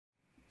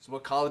So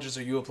what colleges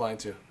are you applying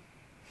to?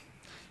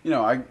 You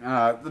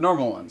know, the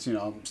normal ones. You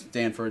know,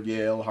 Stanford,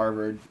 Yale,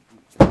 Harvard.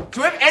 Do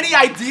you have any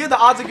idea the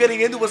odds of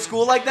getting into a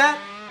school like that?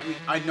 I mean,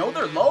 I know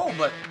they're low,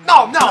 but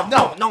No.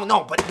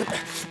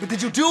 But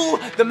did you do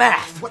the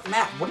math? what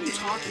math? What are you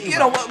talking about? You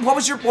know what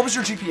was your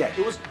GPA?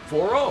 It was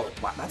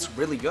 4.0. Wow, that's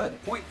really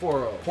good.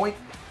 0.40.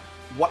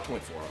 What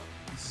 0.40?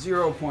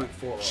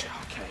 0.40.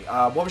 Okay.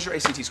 What was your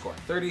ACT score?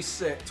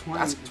 36. 20,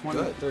 That's 20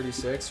 good.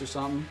 36 or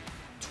something.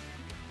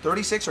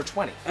 36 or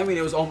 20? I mean,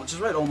 it was almost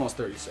just right, almost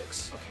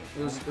 36. Okay.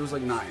 It was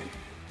like 9.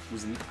 It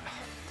was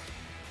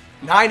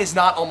 9 is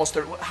not almost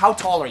 30. How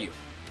tall are you?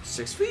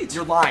 6 feet.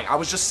 You're lying. I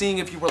was just seeing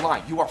if you were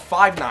lying. You are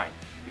 5'9".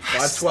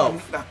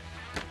 5'12".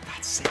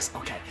 That's 6.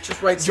 Okay.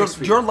 Just right 6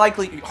 feet. You're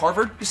likely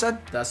Harvard. You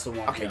said. That's the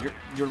one. Okay. Yeah.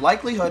 Your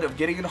likelihood of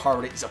getting into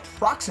Harvard is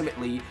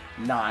approximately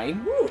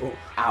 9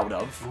 out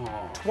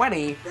of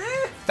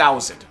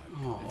 20,000.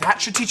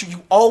 That should teach you.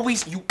 You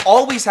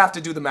always have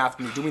to do the math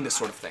when you're doing this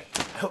sort of thing.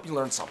 I hope you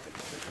learned something.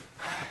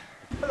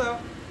 Hello.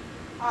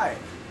 Hi.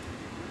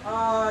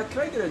 Can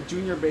I get a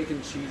junior bacon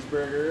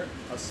cheeseburger,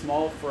 a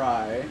small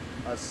fry,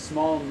 a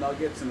small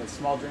nuggets, and a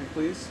small drink,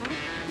 please?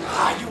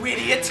 Ah, you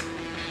idiot!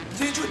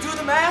 Did you do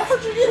the math?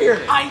 How'd you get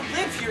here? I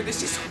live here.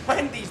 This is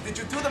Wendy's. Did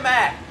you do the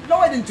math? No,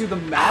 I didn't do the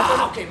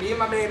math. Okay, me and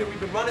my man, we've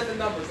been running the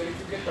numbers, and if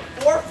you get the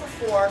 4 for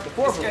 4,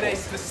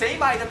 the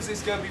same items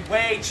is gonna be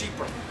way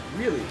cheaper.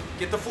 Really?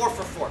 Get the 4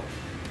 for 4.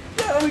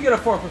 Yeah, let me get a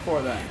 4 for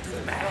 4 then. Do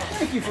the math.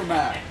 Thank you for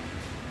math.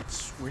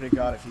 Swear to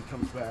God, if he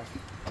comes back.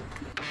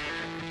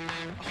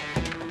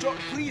 Joe,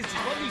 please, just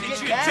let me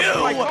get gas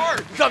in my car.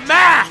 The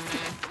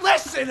math.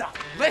 Listen up.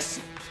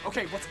 Listen.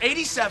 Okay, what's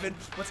 87?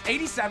 What's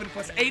 87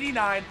 plus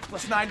 89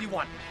 plus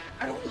 91?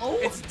 I don't know.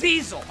 It's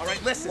diesel. All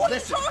right, listen. What are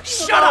you talking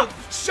Shut about?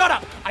 up. Shut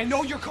up. I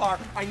know your car.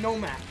 I know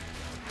math.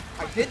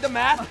 I did the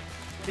math.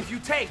 If you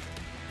take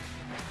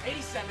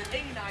 87,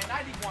 89,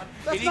 91,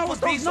 That's it not equals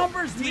what those diesel.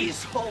 numbers mean.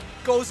 Diesel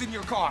goes in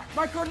your car.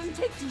 My car doesn't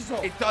take diesel.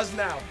 It does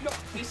now. No,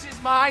 this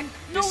is mine.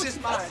 No, This it's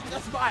is mine. not.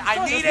 That's mine. It's I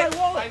not. need That's it.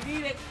 my wallet. I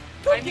need it.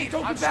 Don't I need it.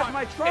 don't I'm give back sorry.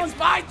 my trunk. It's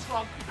my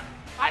trunk.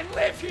 I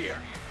live here.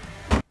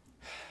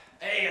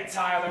 Hey,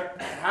 Tyler.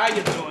 How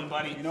you doing,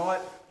 buddy? You know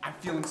what? I'm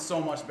feeling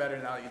so much better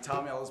now that you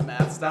taught me all this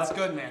math stuff. That's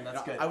good, man. That's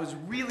You know, good. I was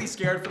really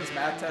scared for this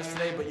math test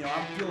today, but you know,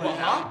 I'm feeling it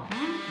now.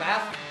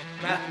 Math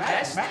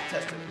test? Math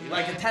test today.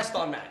 Like a test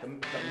on math. The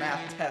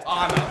math test. Oh,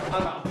 I'm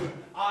out. Dude,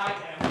 I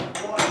am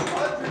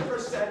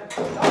 100%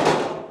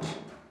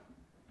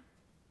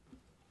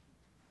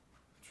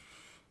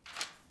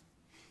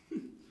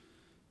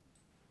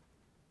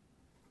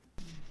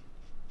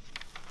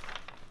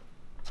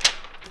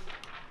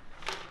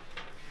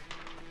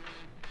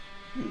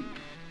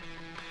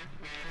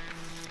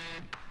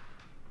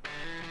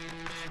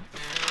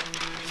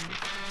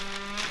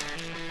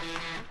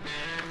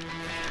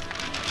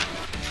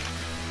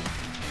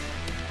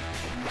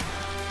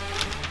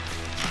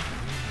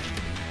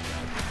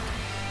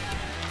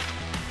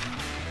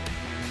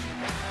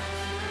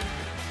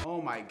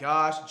 Oh my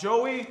gosh,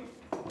 Joey,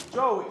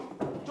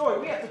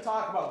 we have to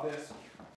talk about this.